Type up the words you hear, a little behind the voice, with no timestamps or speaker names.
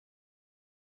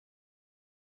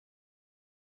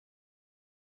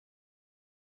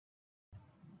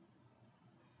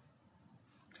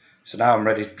So now I'm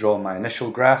ready to draw my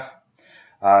initial graph.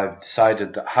 I've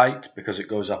decided that height, because it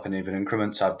goes up in even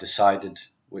increments, I've decided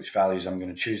which values I'm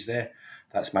going to choose there.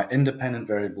 That's my independent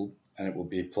variable, and it will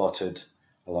be plotted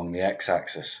along the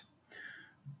x-axis.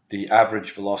 The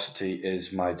average velocity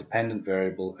is my dependent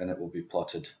variable, and it will be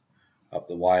plotted up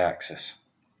the y-axis.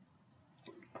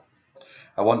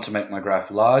 I want to make my graph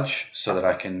large so that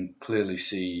I can clearly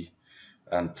see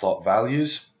and plot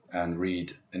values and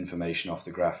read information off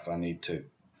the graph if I need to.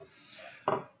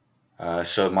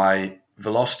 So my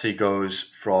velocity goes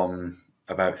from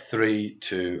about 3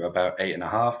 to about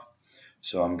 8.5.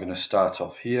 So I'm going to start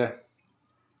off here,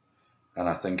 and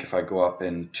I think if I go up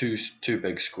in two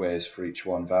big squares for each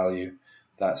one value,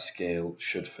 that scale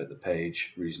should fit the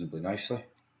page reasonably nicely.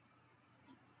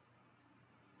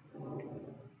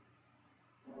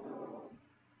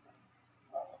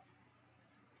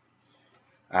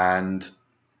 And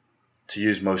to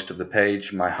use most of the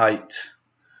page, my height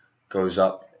goes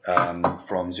up from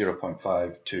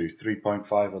 0.5 to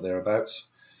 3.5 or thereabouts.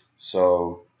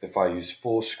 So if I use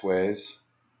 4 squares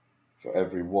for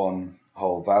every one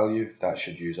whole value, that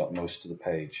should use up most of the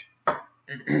page.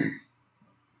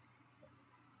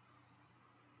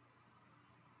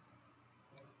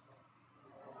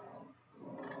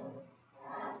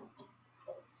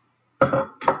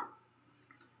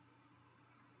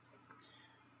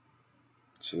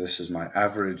 So this is my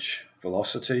average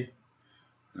velocity,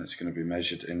 and it's going to be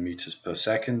measured in meters per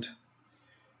second.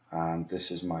 And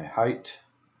this is my height,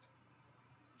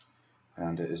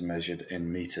 and it is measured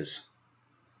in meters.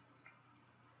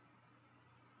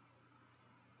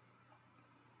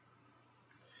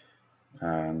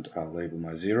 And I'll label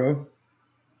my 0,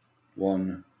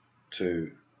 1,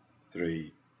 2,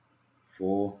 3,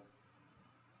 4,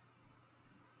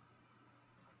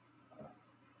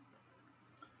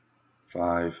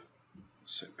 5,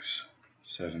 6,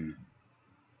 7,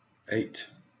 8,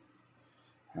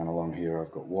 and along here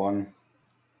I've got 1,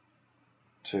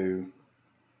 2,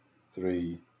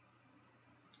 3,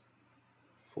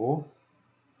 4.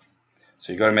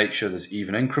 So you've got to make sure there's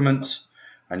even increments,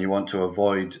 and you want to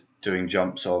avoid doing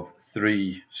jumps of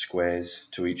 3 squares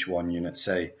to each one unit,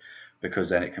 say, because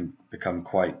then it can become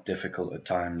quite difficult at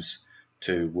times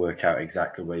to work out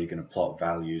exactly where you're going to plot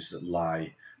values that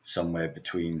lie somewhere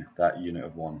between that unit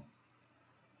of 1.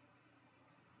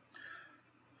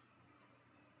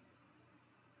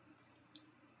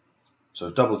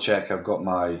 So double check I've got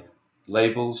my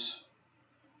labels,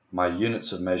 my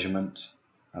units of measurement,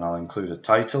 and I'll include a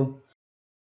title.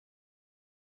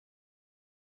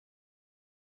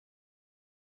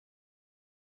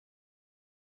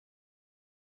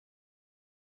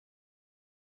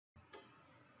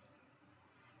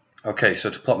 Okay, so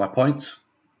to plot my points,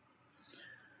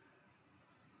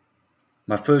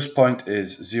 my first point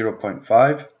is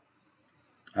 0.5,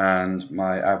 and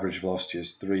my average velocity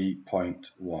is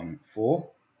 3.14.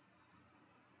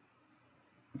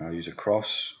 I'll use a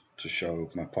cross to show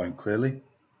my point clearly.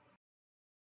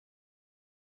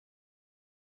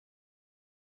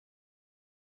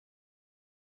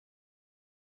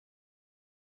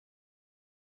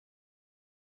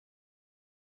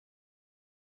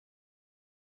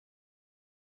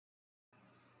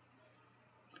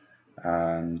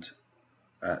 And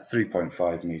at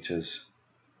 3.5 meters,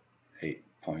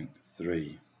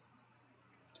 8.3.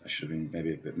 I should have been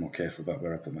maybe a bit more careful about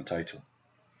where I put my title.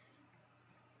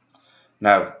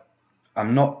 Now,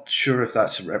 I'm not sure if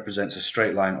that represents a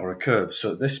straight line or a curve,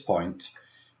 so at this point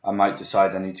I might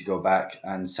decide I need to go back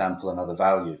and sample another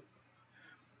value.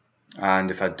 And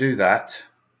if I do that,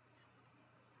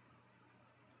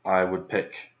 I would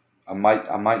pick, I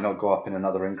might not go up in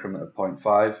another increment of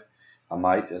 0.5. I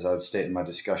might, as I would state in my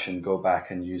discussion, go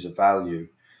back and use a value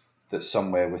that's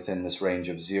somewhere within this range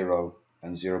of 0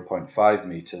 and 0.5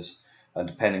 meters, and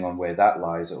depending on where that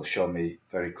lies, it will show me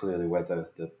very clearly whether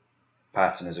the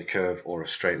pattern is a curve or a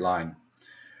straight line.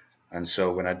 And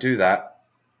so when I do that,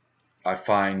 I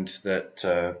find that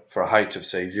for a height of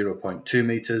say 0.2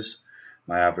 meters,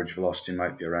 my average velocity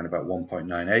might be around about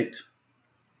 1.98.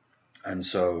 And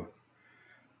so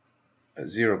at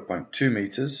 0.2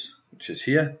 meters, which is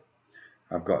here,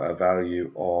 I've got a value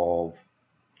of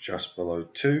just below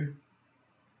 2.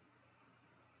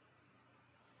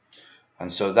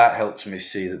 And so that helps me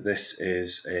see that this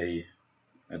is a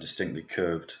distinctly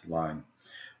curved line.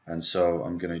 And so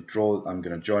I'm going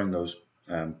to join those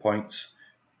points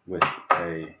with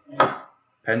a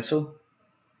pencil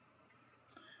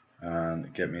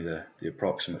and get me the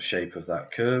approximate shape of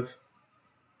that curve.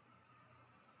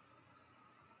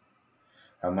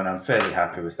 And when I'm fairly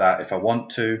happy with that, if I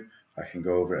want to, I can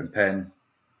go over it in pen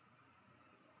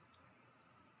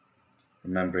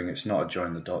remembering it's not a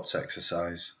join the dots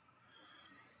exercise.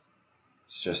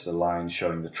 It's just the line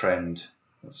showing the trend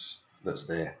that's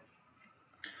there.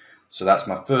 So that's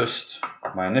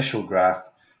my initial graph,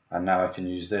 and now I can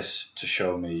use this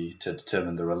to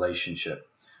determine the relationship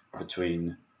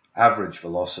between average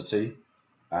velocity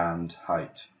and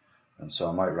height. And so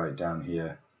I might write down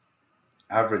here,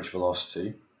 average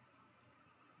velocity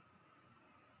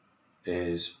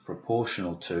is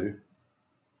proportional to,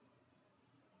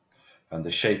 and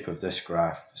the shape of this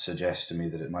graph suggests to me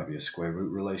that it might be a square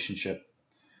root relationship.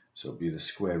 So it'll be the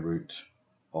square root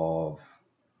of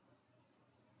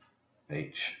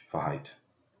h for height.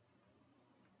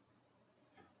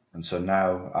 And so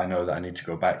now I know that I need to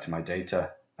go back to my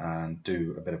data and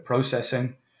do a bit of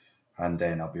processing, and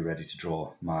then I'll be ready to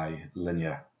draw my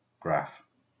linear graph.